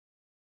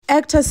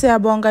Actor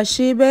Siyabonga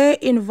Shibe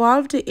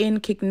involved in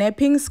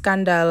kidnapping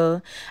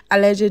scandal,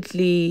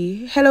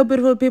 allegedly. Hello,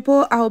 beautiful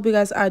people. I hope you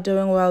guys are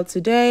doing well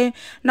today.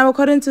 Now,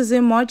 according to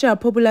Zimoja,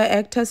 popular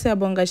actor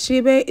Siyabonga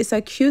Shibe is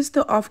accused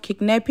of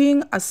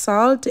kidnapping,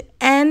 assault,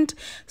 and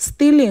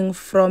stealing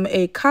from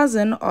a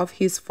cousin of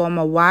his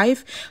former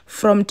wife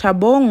from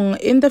Xposed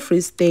in the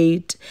Free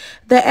State.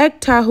 The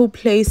actor, who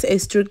plays a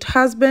strict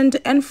husband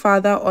and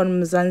father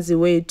on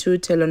Mzanziwe-2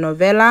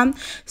 telenovela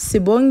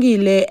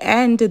Siyabonga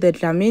and the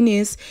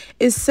Dlaminis,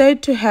 is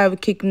said to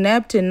have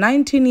kidnapped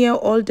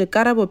 19-year-old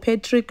Karabo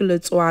Patrick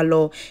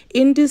Letswalo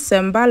in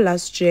December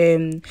last year.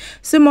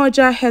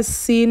 Simoja has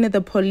seen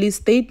the police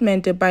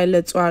statement by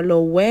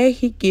Letswalo where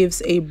he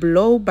gives a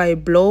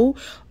blow-by-blow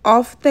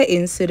of the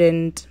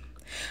incident.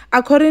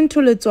 According to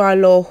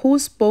Letswalo, who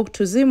spoke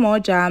to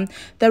Zimoja,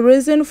 the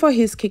reason for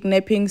his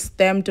kidnapping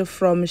stemmed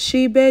from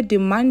Shibe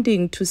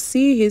demanding to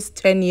see his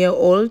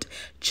 10-year-old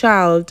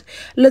child.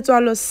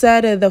 Letswalo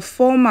said the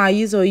former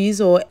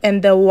Yizo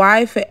and the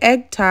wife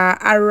actor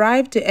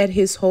arrived at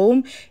his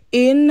home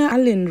in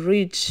Allen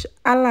Ridge,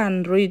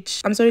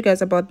 I'm sorry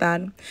guys about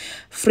that,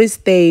 Free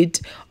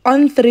State,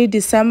 on 3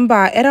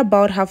 December at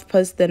about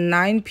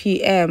 9:30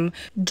 p.m.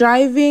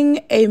 driving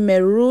a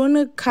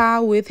maroon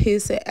car with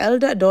his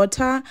elder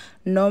daughter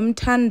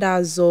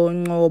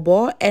Nomthandazo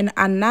Ngobo and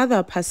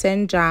another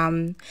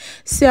passenger.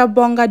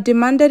 Siyabonga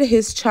demanded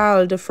his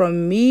child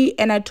from me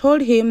and I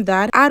told him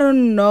that I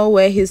don't know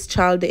where his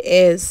child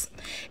is.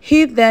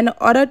 He then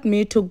ordered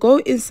me to go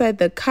inside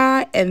the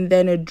car and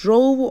then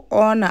drove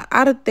on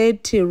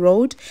R30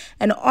 road,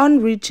 and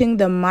on reaching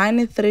the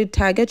Mine 3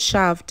 target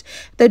shaft,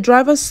 the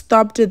driver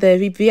stopped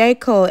the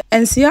vehicle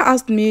and Sia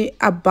asked me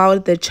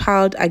about the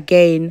child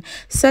again,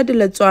 said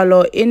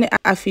Letswalo in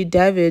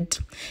affidavit.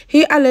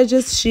 He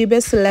alleges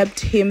Shibe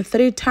slapped him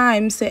 3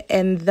 times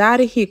and that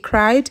he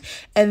cried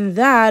and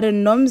that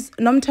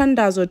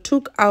Nomthandazo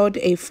took out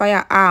a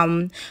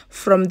firearm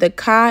from the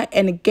car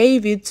and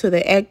gave it to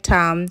the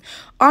actor.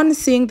 On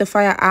seeing the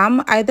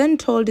firearm, I then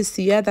told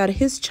Sia that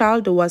his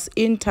child was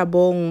in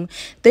Xposed.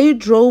 They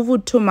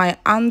drove to my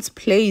aunt's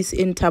place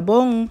in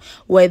Xposed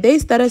where they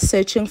started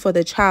searching for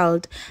the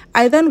child.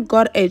 I then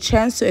got a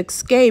chance to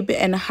escape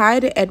and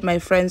hide at my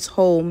friend's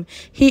home,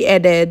 he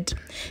added.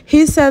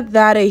 He said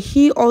that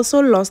he also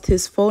lost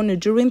his phone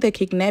during the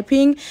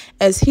kidnapping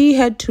as he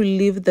had to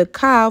leave the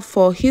car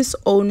for his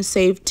own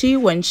safety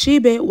when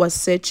Shibe was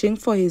searching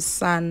for his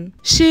son.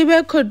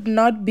 Shibe could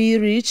not be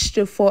reached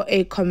for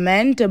a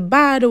comment,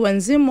 but when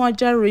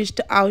Zimoja reached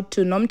out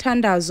to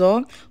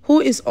Nomthandazo, who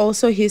is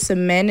also his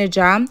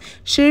manager,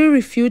 she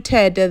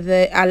refuted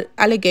the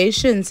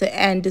allegations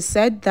and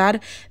said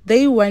that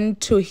they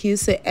went to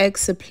his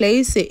ex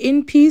place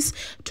in peace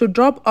to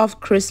drop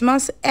off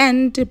Christmas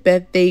and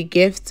birthday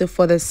gifts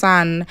for the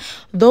son.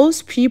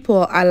 Those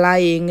people are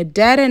lying.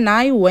 Dad and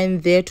I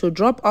went there to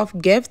drop off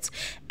gifts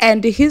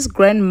and his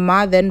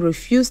grandma then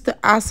refused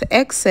us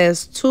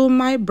access to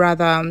my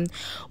brother.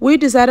 We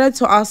decided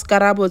to ask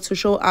Karabo to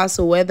show us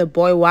where the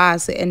boy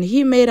was and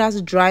he made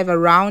us drive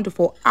around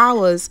for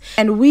hours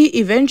and we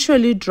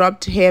eventually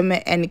dropped him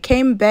and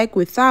came back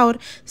without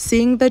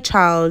seeing the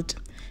child,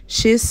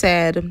 she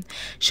said.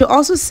 She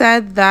also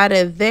said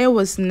that there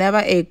was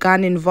never a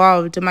gun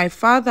involved. My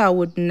father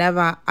would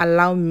never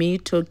allow me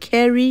to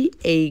carry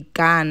a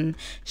gun,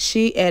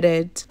 she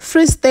added.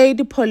 Free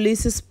State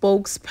Police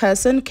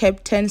spokesperson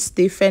Captain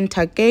Stephen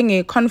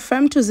Takenge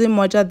confirmed to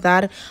Zimoja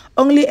that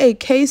only a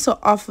case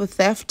of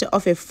theft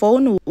of a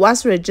phone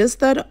was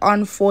registered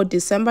on 4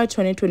 December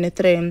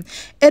 2023.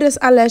 It is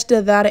alleged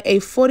that a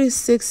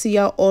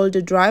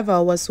 46-year-old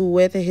driver was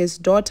with his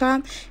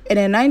daughter and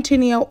a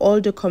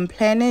 19-year-old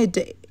complainant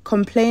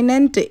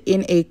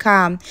in a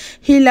car.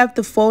 He left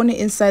the phone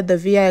inside the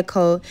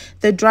vehicle.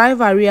 The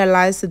driver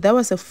realized there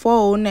was a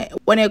phone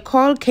when a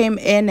call came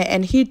in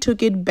and he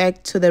took it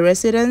back to the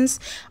residence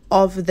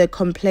of the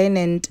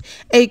complainant.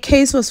 A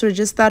case was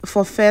registered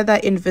for further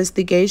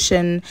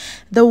investigation.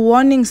 The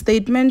warning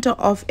statement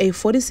of a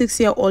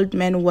 46-year-old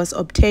man was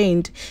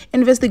obtained.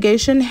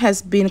 Investigation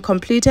has been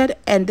completed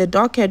and the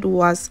docket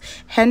was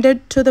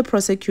handed to the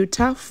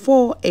prosecutor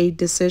for a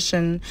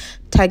decision,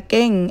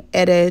 Takeng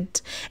added.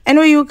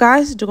 Anyway, you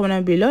guys, do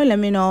comment below. Let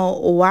me know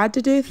what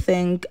did you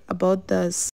think about this.